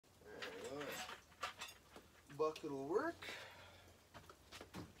bucket will work.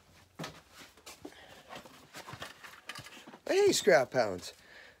 Hey, scrap hounds.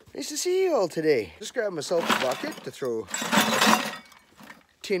 Nice to see you all today. Just grabbed myself a bucket to throw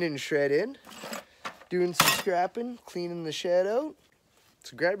tin and shred in. Doing some scrapping, cleaning the shed out.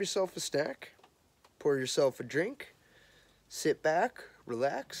 So grab yourself a snack, pour yourself a drink, sit back,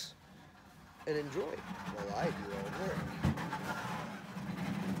 relax, and enjoy while I do all work.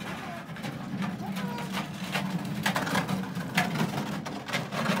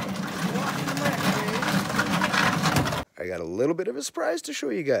 I got a little bit of a surprise to show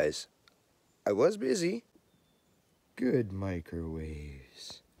you guys. I was busy. Good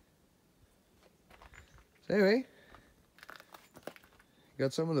microwaves. So anyway,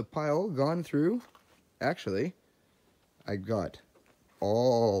 got some of the pile gone through. Actually, I got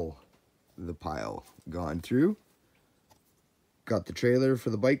all the pile gone through. Got the trailer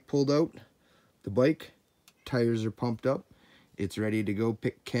for the bike pulled out. The bike tires are pumped up. It's ready to go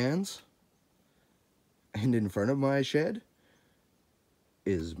pick cans. And in front of my shed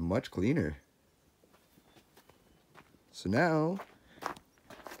is much cleaner. So now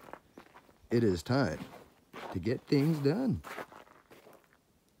it is time to get things done.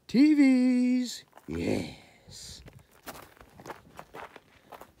 TVs, yes.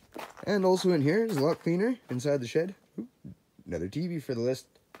 And also in here is a lot cleaner inside the shed. Ooh, another TV for the list.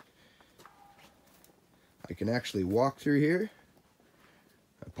 I can actually walk through here.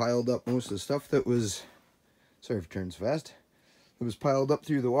 I piled up most of the stuff that was, sorry if it turns fast, it was piled up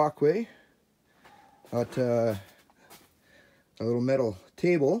through the walkway. Got a little metal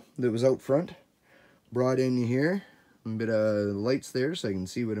table that was out front. Brought in here, a bit of lights there so I can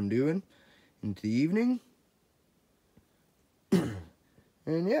see what I'm doing into the evening.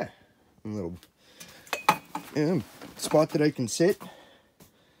 And yeah, a little spot that I can sit.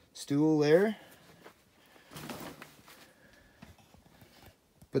 Stool there.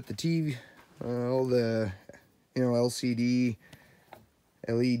 Put the TV, all the, LCD,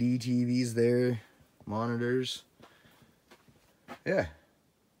 LED TVs there, monitors. Yeah.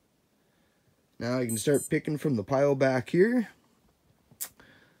 Now I can start picking from the pile back here.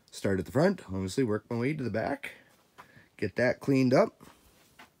 Start at the front, obviously work my way to the back. Get that cleaned up.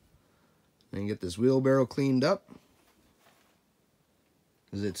 Then get this wheelbarrow cleaned up.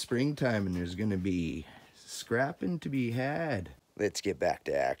 Because it's springtime and there's going to be scrapping to be had. Let's get back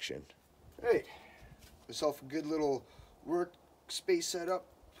to action. Alright, myself a good little workspace setup,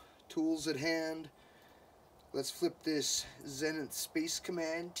 tools at hand. Let's flip this Zenith Space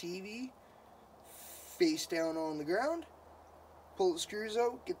Command TV face down on the ground. Pull the screws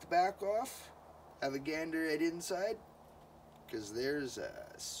out, get the back off, have a gander at inside, because there's a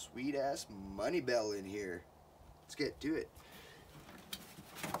sweet ass money bell in here. Let's get to it.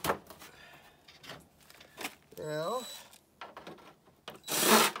 Now,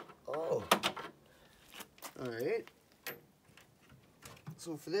 oh, alright.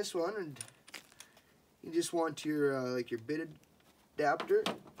 So for this one, you just want your like your bit adapter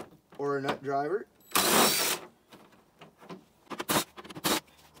or a nut driver.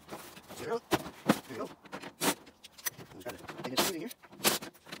 There you go. Just gotta get it in here.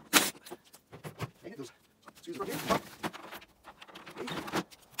 Get those screws right here.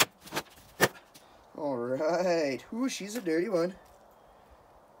 All right. Ooh, she's a dirty one.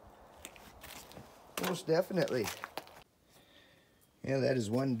 Most definitely. Yeah, that is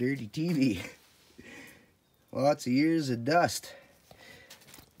one dirty TV. Lots of years of dust.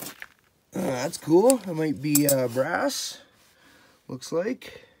 That's cool. It might be brass. Looks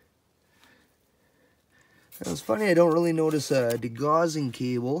like. It's funny, I don't really notice a degaussing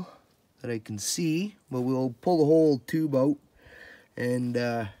cable that I can see, but we'll pull the whole tube out and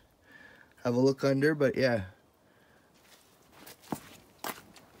have a look under, but yeah.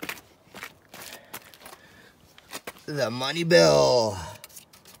 The money bell.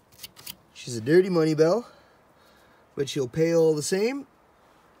 She's a dirty money bell, but she'll pay all the same.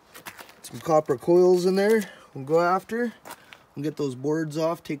 Some copper coils in there we'll go after. We'll get those boards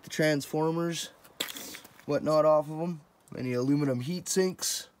off, take the transformers, whatnot off of them, any aluminum heat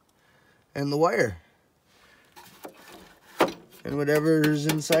sinks, and the wire. And whatever's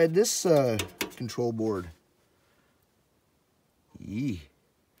inside this control board. Yee.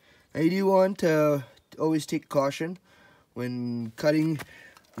 Now you do want to always take caution when cutting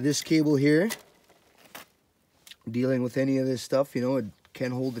this cable here. Dealing with any of this stuff, it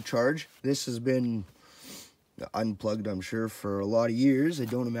can hold a charge. This has been unplugged, I'm sure, for a lot of years. I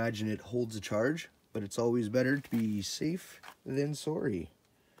don't imagine it holds a charge, but it's always better to be safe than sorry.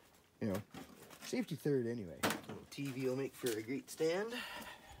 Safety third anyway. TV will make for a great stand.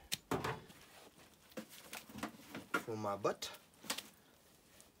 on my butt.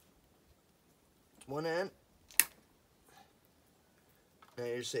 It's one end. Now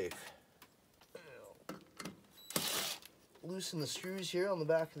you're safe. Loosen the screws here on the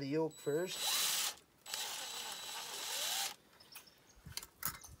back of the yoke first.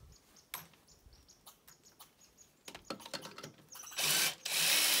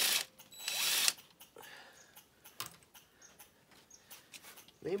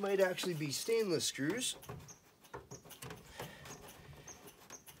 They might actually be stainless screws.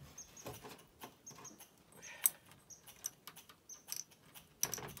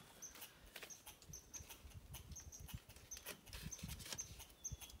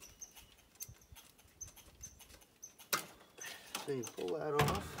 So you pull that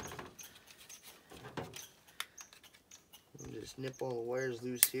off and just nip all the wires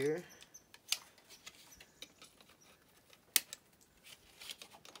loose here.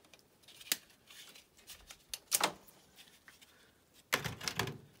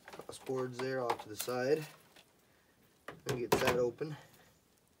 Toss boards there off to the side and get that open.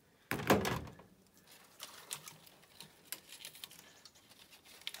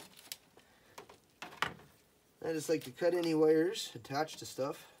 I just like to cut any wires attached to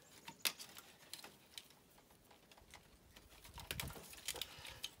stuff.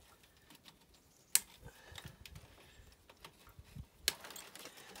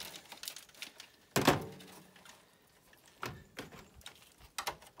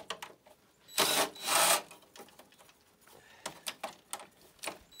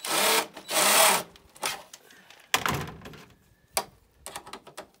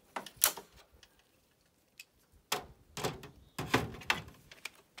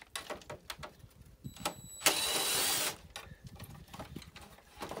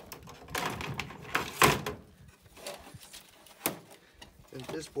 Get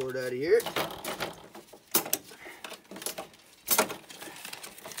this board out of here.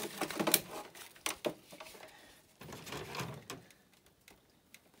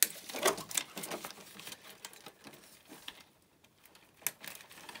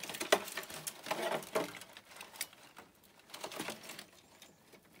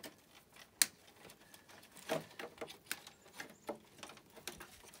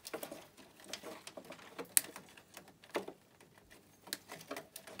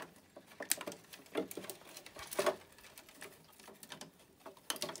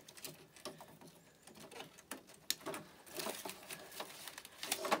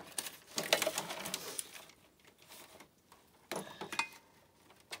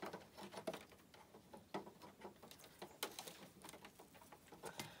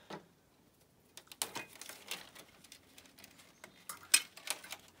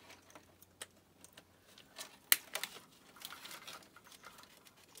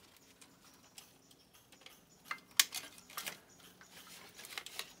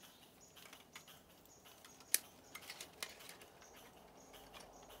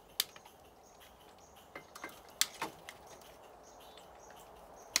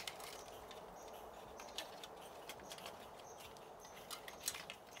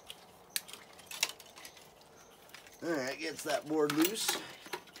 Alright, gets that board loose.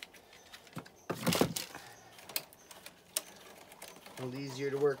 A little easier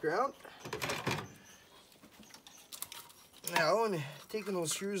to work around. Now, when taking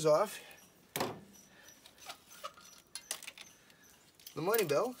those screws off, the money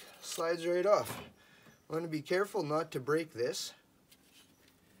belt slides right off. I want to be careful not to break this.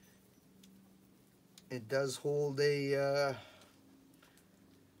 It does hold a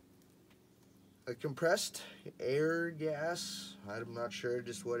compressed air gas. I'm not sure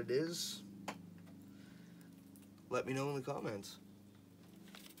just what it is. Let me know in the comments.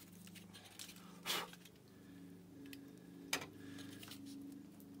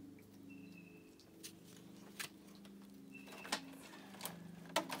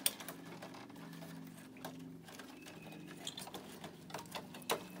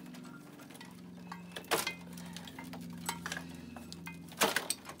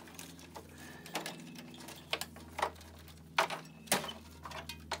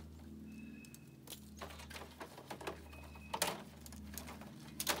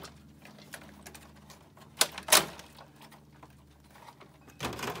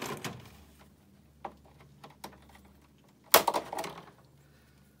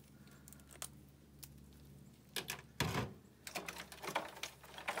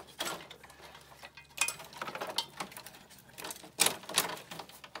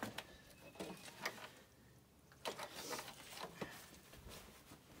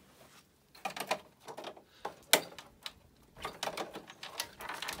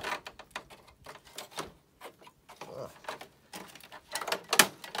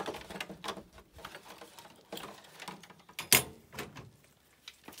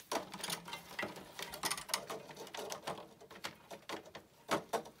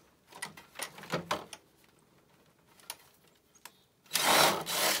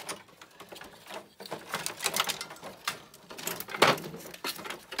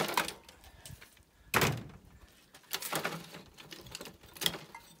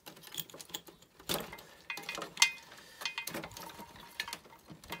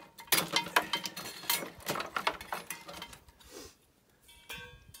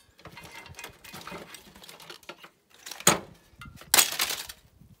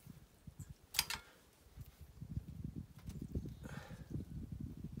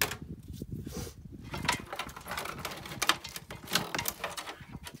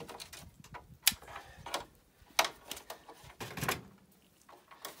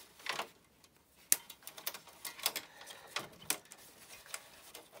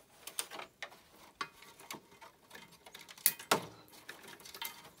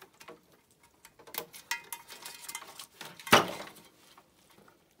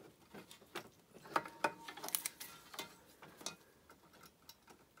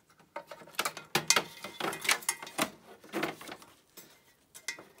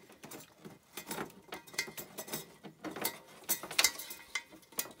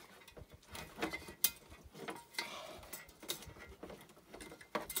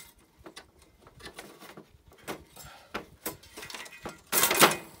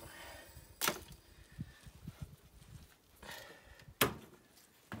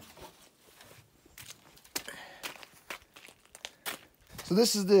 So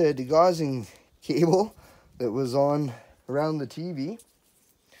this is the degaussing cable that was on around the TV.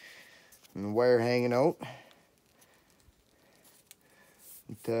 And the wire hanging out.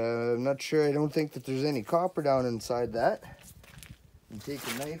 But, I'm not sure, I don't think that there's any copper down inside that. And take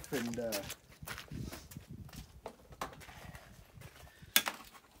a knife and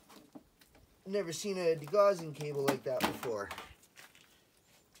never seen a degaussing cable like that before.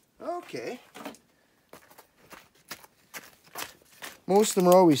 Okay. Most of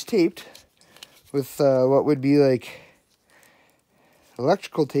them are always taped with what would be like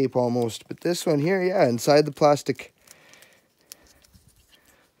electrical tape almost, but this one here, yeah, inside the plastic.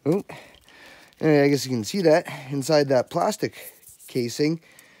 Oh, I guess you can see that inside that plastic casing.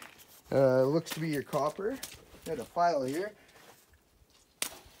 Looks to be your copper. Got a file here.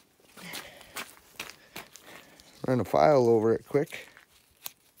 Run a file over it quick.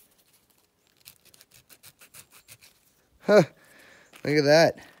 Huh, look at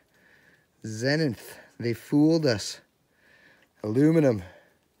that. Zenith, they fooled us. Aluminum.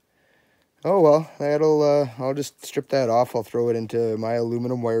 Oh well, that'll, I'll just strip that off. I'll throw it into my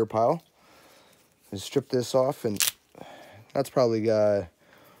aluminum wire pile. And strip this off, and that's probably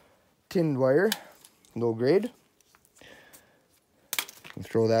tinned wire, low grade. And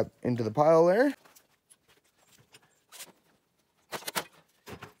throw that into the pile there.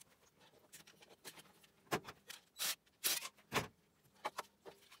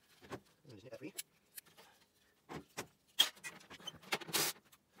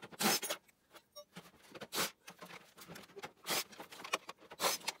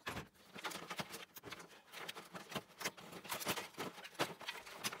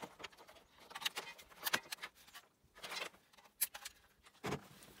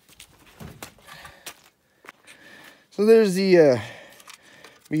 So there's the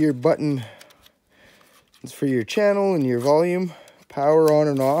your button. It's for your channel and your volume, power on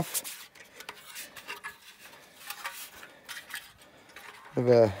and off. Have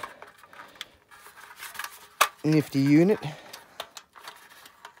a nifty unit. I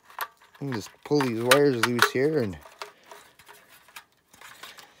can just pull these wires loose here, and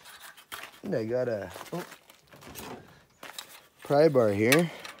I got a pry bar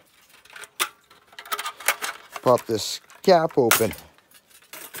here. Pop this cap open.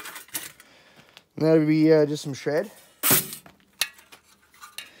 And that'll be just some shred.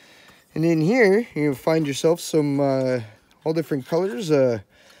 And in here, you'll find yourself some all different colors,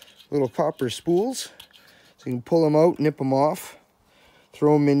 little copper spools. So you can pull them out, nip them off,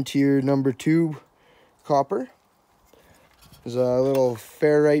 throw them into your number 2 copper. There's a little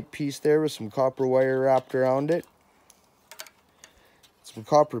ferrite piece there with some copper wire wrapped around it. Some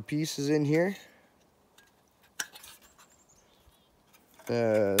copper pieces in here.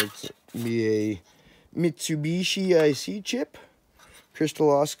 It's be a Mitsubishi IC chip, crystal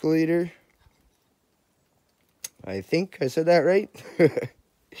oscillator. I think I said that right.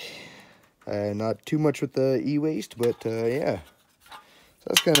 Not too much with the e-waste, but yeah. So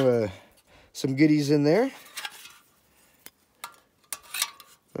that's kind of some goodies in there.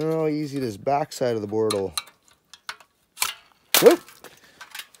 I don't know how easy this back side of the board will. Whoop!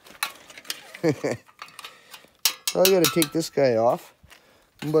 Probably got to take this guy off.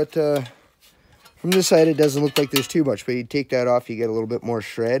 But from this side, it doesn't look like there's too much. But you take that off, you get a little bit more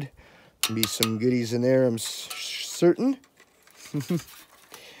shred. There'll be some goodies in there, I'm certain.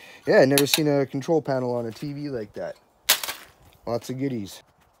 Yeah, I've never seen a control panel on a TV like that. Lots of goodies.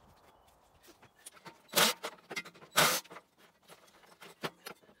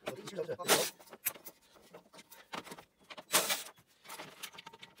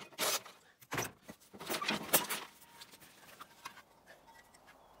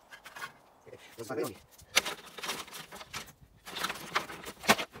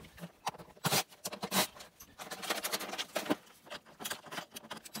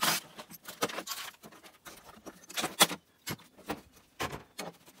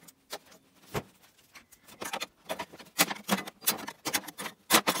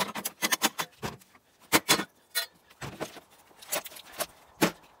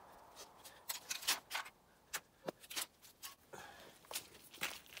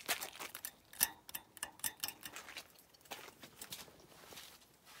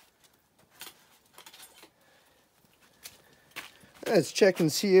 Let's check and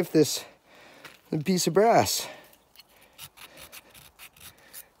see if this piece of brass.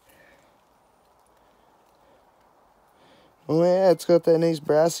 Oh yeah, it's got that nice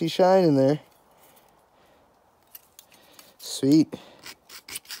brassy shine in there. Sweet.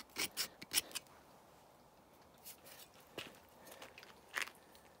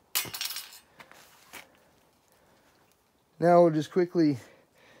 Now we'll just quickly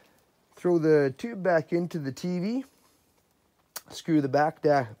throw the tube back into the TV, screw the back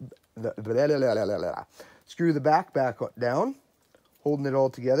back down, holding it all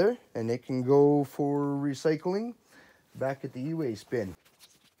together, and it can go for recycling back at the e-waste bin.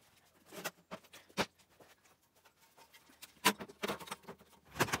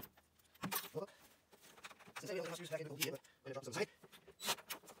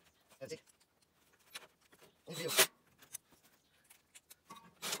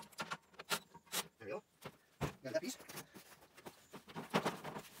 There we go. Got that piece.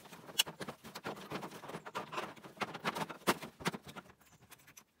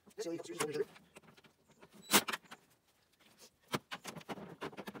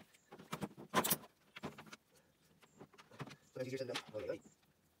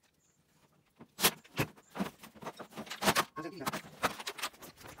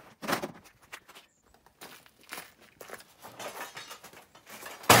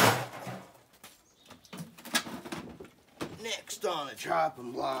 Next on the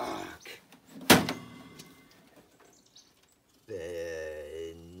chopping block,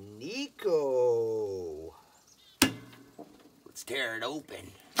 the Nico. Let's tear it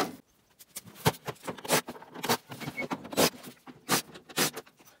open.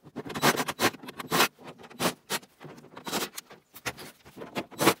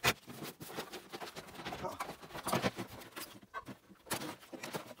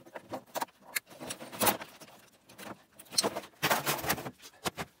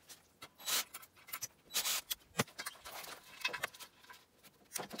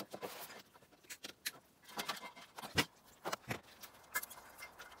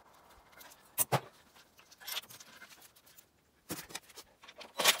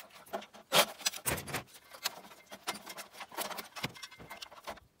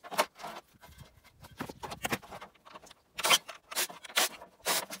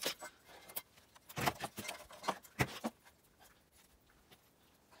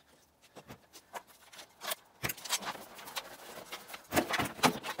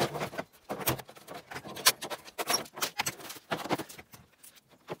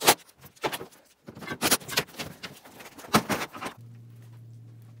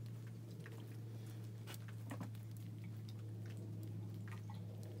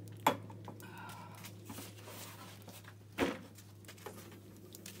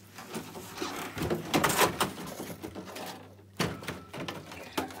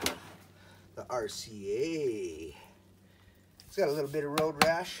 RCA. It's got a little bit of road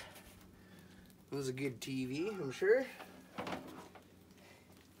rash. It was a good TV, I'm sure.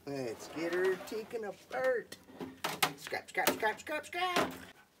 Let's get her taken apart. Scrap, scrap, scrap, scrap, scrap.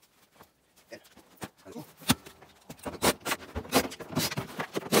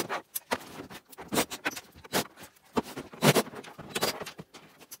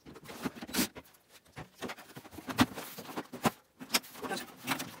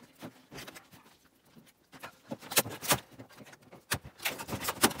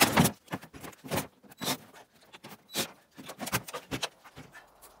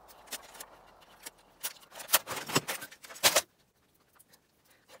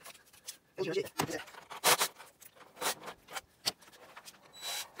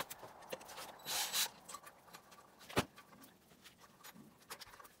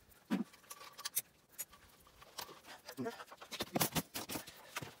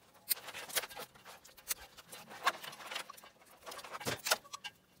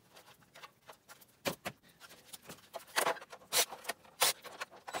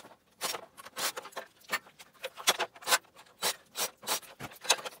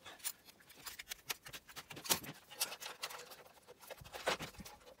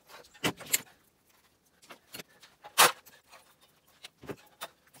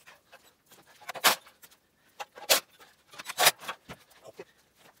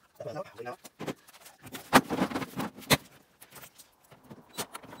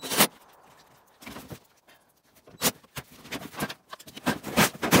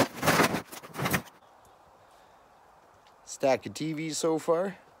 Stack of TVs so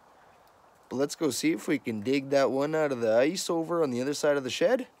far, but let's go see if we can dig that one out of the ice over on the other side of the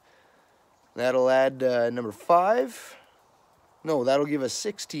shed. That'll add number 5. No, that'll give us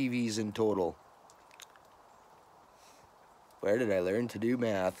 6 TVs in total. Where did I learn to do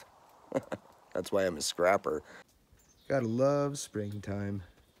math? That's why I'm a scrapper. Gotta love springtime.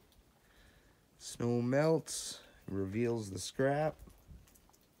 Snow melts, reveals the scrap.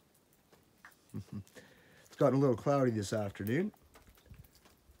 It's gotten a little cloudy this afternoon.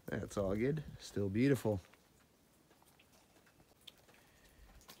 That's all good. Still beautiful.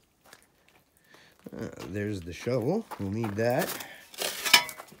 There's the shovel. We'll need that.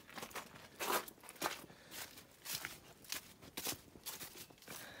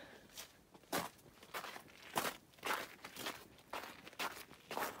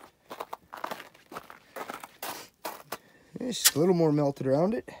 Just a little more melted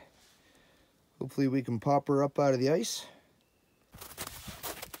around it. Hopefully we can pop her up out of the ice.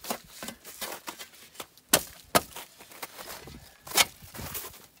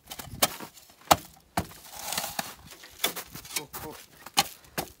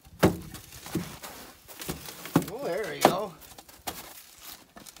 Oh, there we go.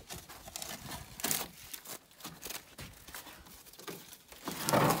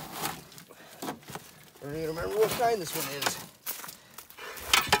 I don't even remember what kind this one is.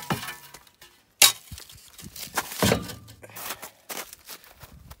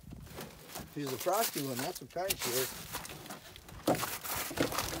 Here's the frosty one, that's what kind she is. Oh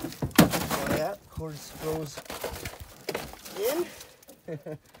yeah, of course goes in.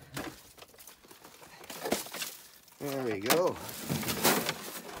 There we go.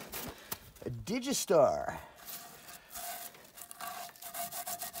 A Digistar.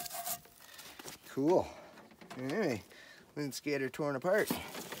 Cool. Anyway, let's get her torn apart.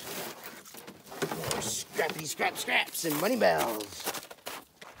 More scrappy scraps and money bells.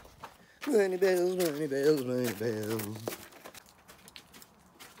 Money bells, money bells, money bells.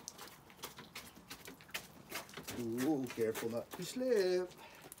 Ooh, careful not to slip.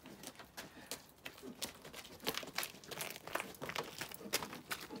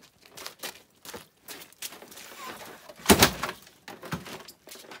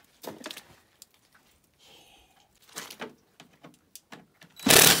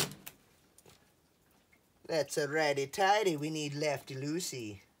 That's a righty-tighty. We need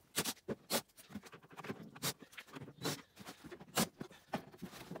lefty-loosey.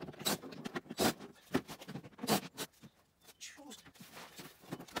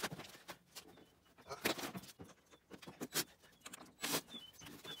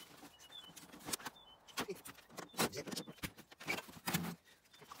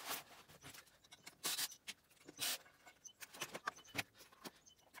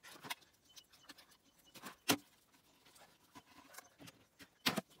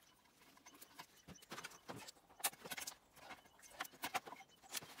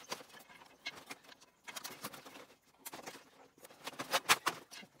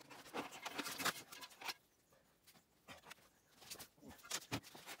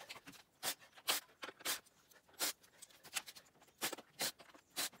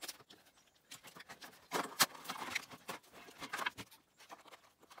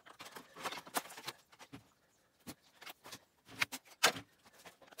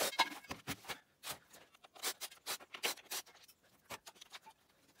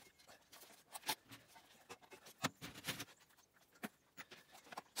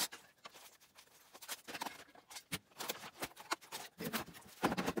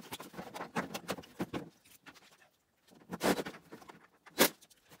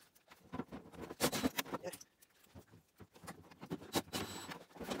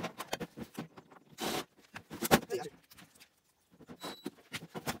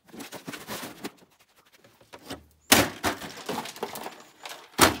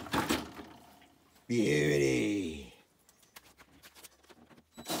 Beauty.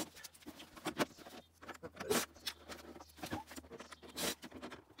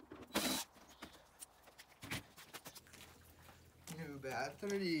 New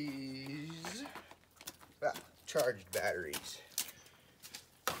batteries. Ah, charged batteries.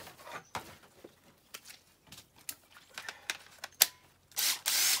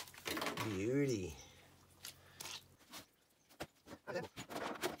 Beauty.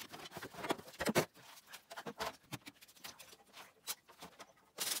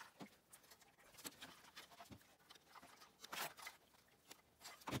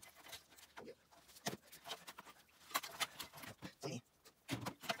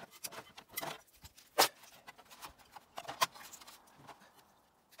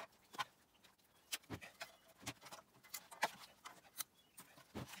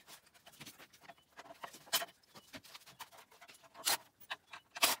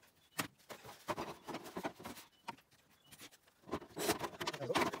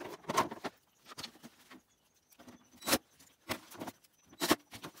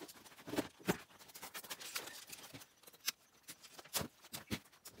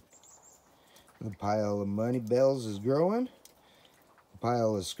 The pile of money bells is growing. The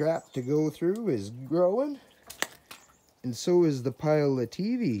pile of scrap to go through is growing. And so is the pile of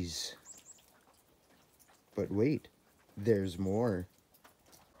TVs. But wait, there's more.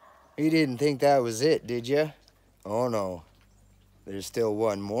 You didn't think that was it, did you? Oh no, there's still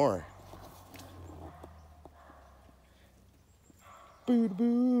one more. Boom,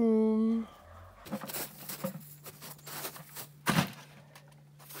 boom.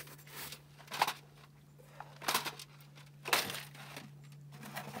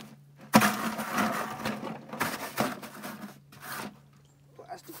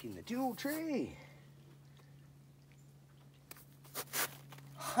 Plastic in the tool tray.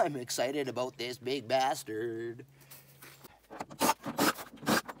 I'm excited about this big bastard.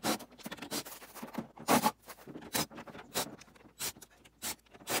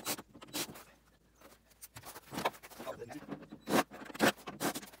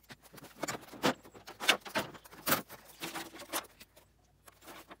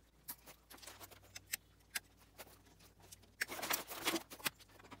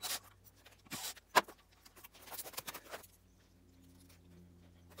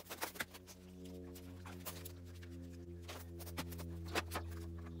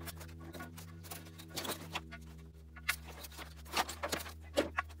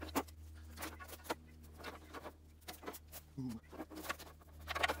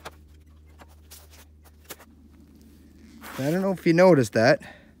 I don't know if you noticed that,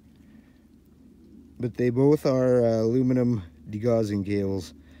 but they both are aluminum degaussing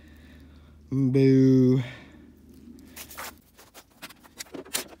cables. Boo.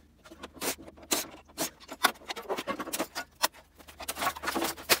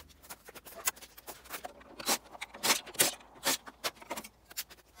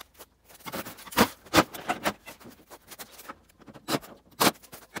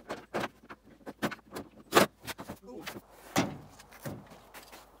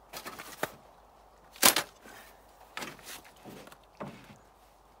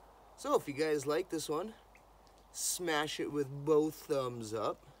 So if you guys like this one, smash it with both thumbs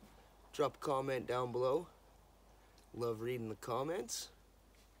up. Drop a comment down below. Love reading the comments.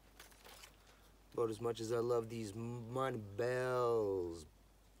 About as much as I love these money bells.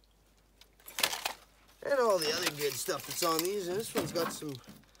 And all the other good stuff that's on these. And this one's got a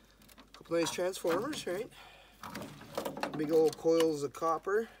couple nice transformers, right? Big old coils of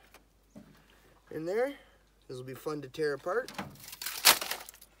copper in there. This will be fun to tear apart.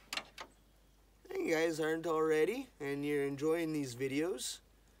 If you guys aren't already and you're enjoying these videos,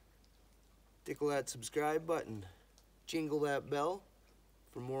 tickle that subscribe button, jingle that bell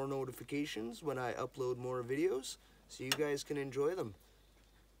for more notifications when I upload more videos so you guys can enjoy them.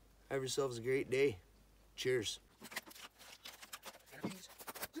 Have yourselves a great day. Cheers.